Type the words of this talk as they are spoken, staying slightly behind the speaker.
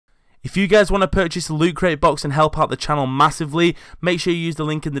If you guys want to purchase a loot crate box and help out the channel massively, make sure you use the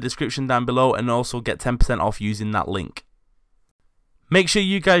link in the description down below and also get 10% off using that link. Make sure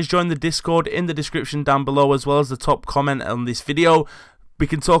you guys join the Discord in the description down below, as well as the top comment on this video. We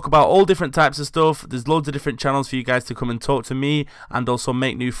can talk about all different types of stuff. There's loads of different channels for you guys to come and talk to me and also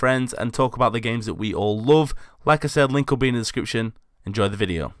make new friends and talk about the games that we all love. Like I said, link will be in the description. Enjoy the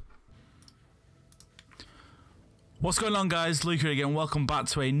video. What's going on, guys? Luke here again. Welcome back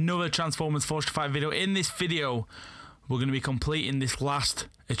to another Transformers Forged to Fight video. In this video, we're going to be completing this last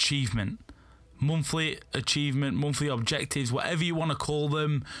achievement. Monthly achievement, monthly objectives, whatever you want to call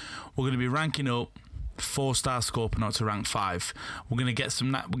them. We're going to be ranking up 4-star Scorponok to rank 5. We're going to get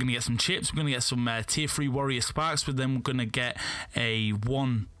some chips. We're going to get some tier 3 warrior sparks, but then we're going to get a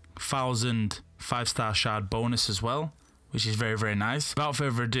 1,000 5-star shard bonus as well, which is very, very nice. Without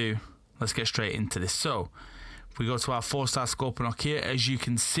further ado, let's get straight into this. So if we go to our 4-star Scorponok here, as you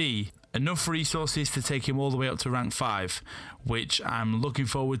can see, enough resources to take him all the way up to rank 5, which I'm looking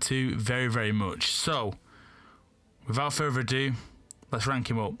forward to very, very much. So without further ado, let's rank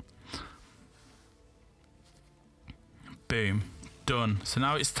him up. Boom. Done. So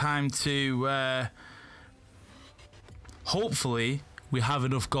now it's time to hopefully we have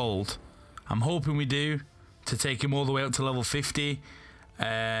enough gold. I'm hoping we do, to take him all the way up to level 50.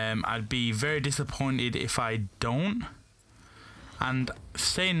 I'd be very disappointed if I don't. And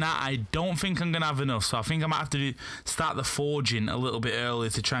saying that, I don't think I'm going to have enough. So I think I might have to start the forging a little bit early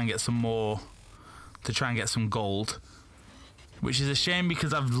to try and get some more, to try and get some gold. Which is a shame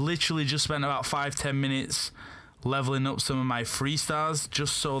because I've literally just spent about 5-10 minutes leveling up some of my 3-stars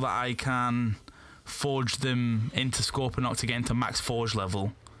just so that I can forge them into Scorponok to get into max forge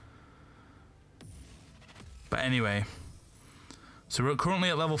level. But anyway, so we're currently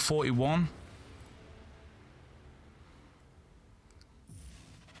at level 41.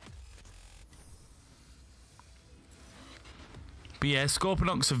 But yeah,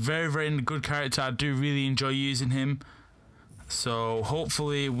 Scorponok's a very, very good character. I do really enjoy using him. So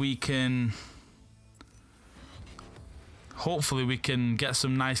hopefully we can get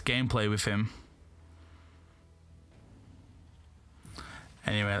some nice gameplay with him.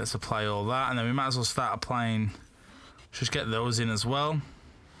 Anyway, let's apply all that, and then we might as well start applying. Just get those in as well.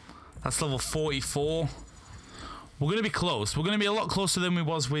 That's level 44. We're going to be close. We're going to be a lot closer than we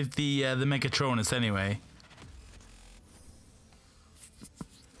was with the Megatronus anyway.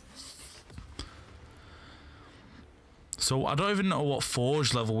 So I don't even know what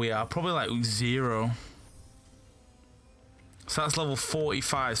forge level we are. Probably like 0. So that's level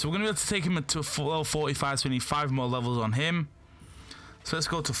 45. So we're going to be able to take him to level 45. So we need 5 more levels on him. So let's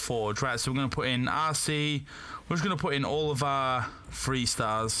go to forge. Right, so we're going to put in RC. We're just going to put in all of our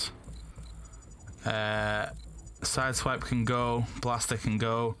 3-stars. Sideswipe can go. Blaster can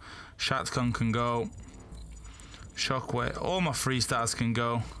go. Shotgun can go. Shockwave. All my 3-stars can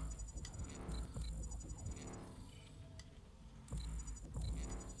go.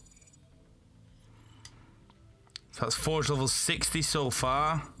 So that's forge level 60 so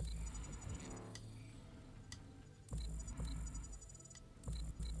far.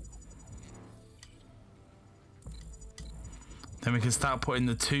 Then we can start putting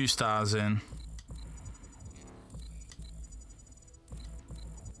the 2-stars in.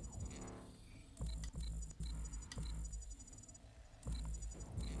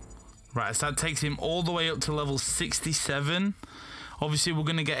 Right, so that takes him all the way up to level 67. Obviously, we're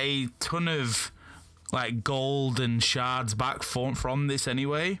going to get a ton of like gold and shards back from this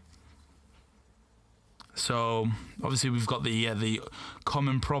anyway. So obviously we've got the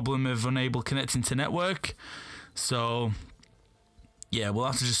common problem of unable connecting to network. So yeah, we'll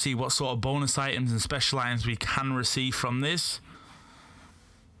have to just see what sort of bonus items and special items we can receive from this.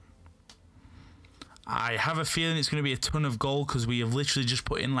 I have a feeling it's going to be a ton of gold because we have literally just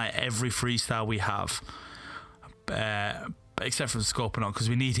put in like every 3-star we have. Except for the Scorponok, because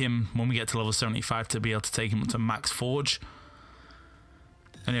we need him when we get to level 75 to be able to take him up to max forge.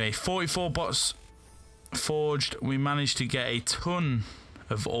 Anyway, 44 bots forged. We managed to get a ton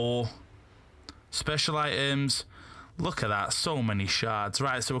of ore. Special items. Look at that, so many shards.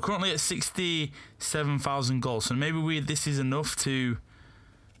 Right, so we're currently at 67,000 gold. So maybe this is enough to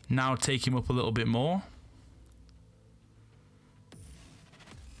now take him up a little bit more.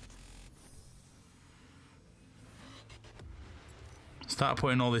 Start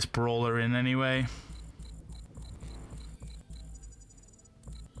putting all this brawler in anyway.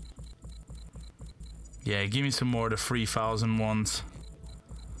 Yeah, give me some more of the 3,000 ones.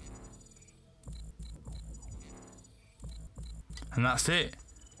 And that's it.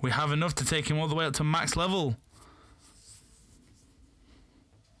 We have enough to take him all the way up to max level.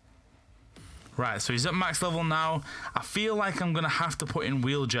 Right, so he's at max level now. I feel like I'm going to have to put in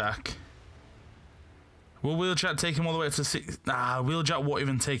Wheeljack. Will Wheeljack take him all the way up to 6? Nah, Wheeljack won't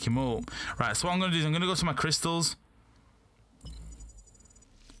even take him up. Right, so what I'm going to do is I'm going to go to my crystals.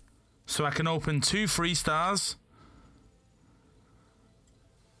 So I can open 2 free stars.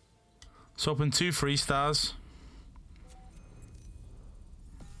 So open 2 free stars.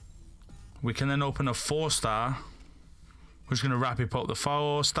 We can then open a 4-star. We're just going to rapid pop the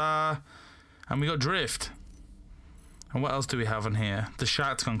 4-star. And we got Drift. And what else do we have on here? The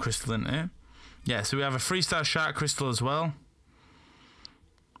Sharkticon crystal, isn't it? Yeah, so we have a 3-star Shark crystal as well.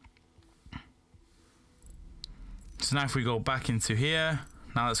 So now if we go back into here,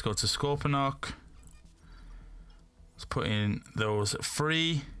 now let's go to Scorponok. Let's put in those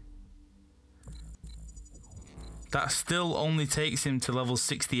 3. That still only takes him to level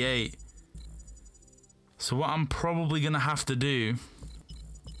 68. So what I'm probably going to have to do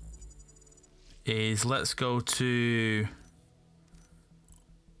is let's go to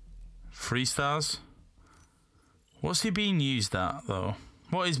 3 stars. What's he being used at though?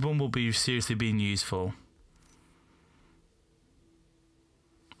 What is Bumblebee seriously being used for?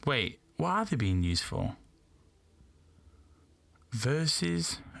 Wait, what are they being used for?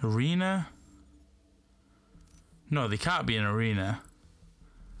 Versus arena? No, they can't be an arena.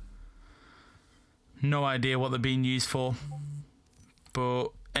 No idea what they're being used for. But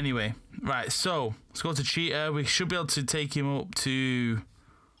anyway, right, so let's go to Cheetah. We should be able to take him up to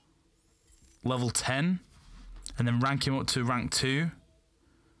level 10 and then rank him up to rank 2.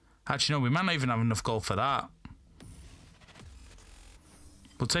 Actually, no, we might not even have enough gold for that.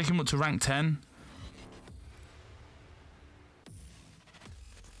 We'll take him up to rank 10.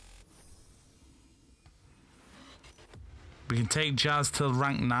 We can take Jazz to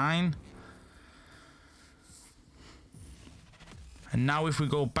rank 9. And now if we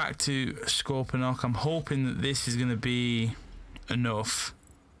go back to Scorponok, I'm hoping that this is going to be enough.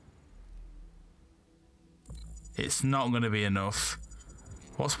 It's not going to be enough.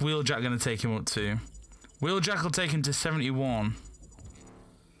 What's Wheeljack going to take him up to? Wheeljack will take him to 71.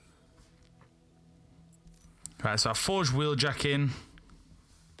 Right, so I forged Wheeljack in.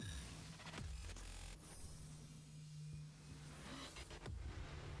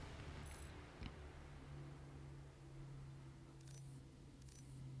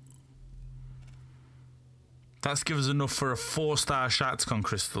 That's given us enough for a 4-star Sharkticon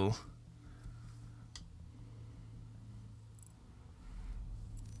crystal.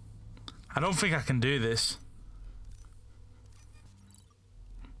 I don't think I can do this.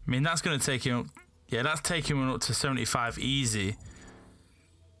 I mean, that's going to take him up. Yeah, that's taking him up to 75 easy.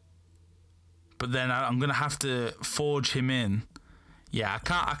 But then I'm going to have to forge him in. Yeah,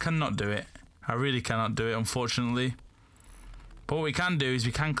 I cannot do it. I really cannot do it, unfortunately. But what we can do is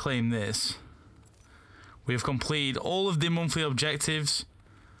we can claim this. We have completed all of the monthly objectives,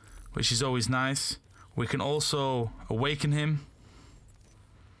 which is always nice. We can also awaken him.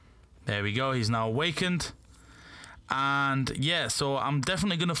 There we go, he's now awakened. And yeah, so I'm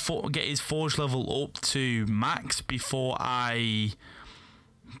definitely going to get his forge level up to max before I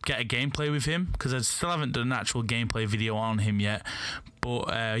get a gameplay with him, because I still haven't done an actual gameplay video on him yet.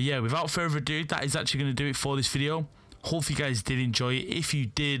 But yeah, without further ado, that is actually going to do it for this video. Hope you guys did enjoy it. If you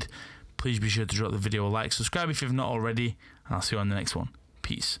did, please be sure to drop the video a like, subscribe if you've not already, and I'll see you on the next one.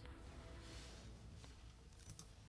 Peace.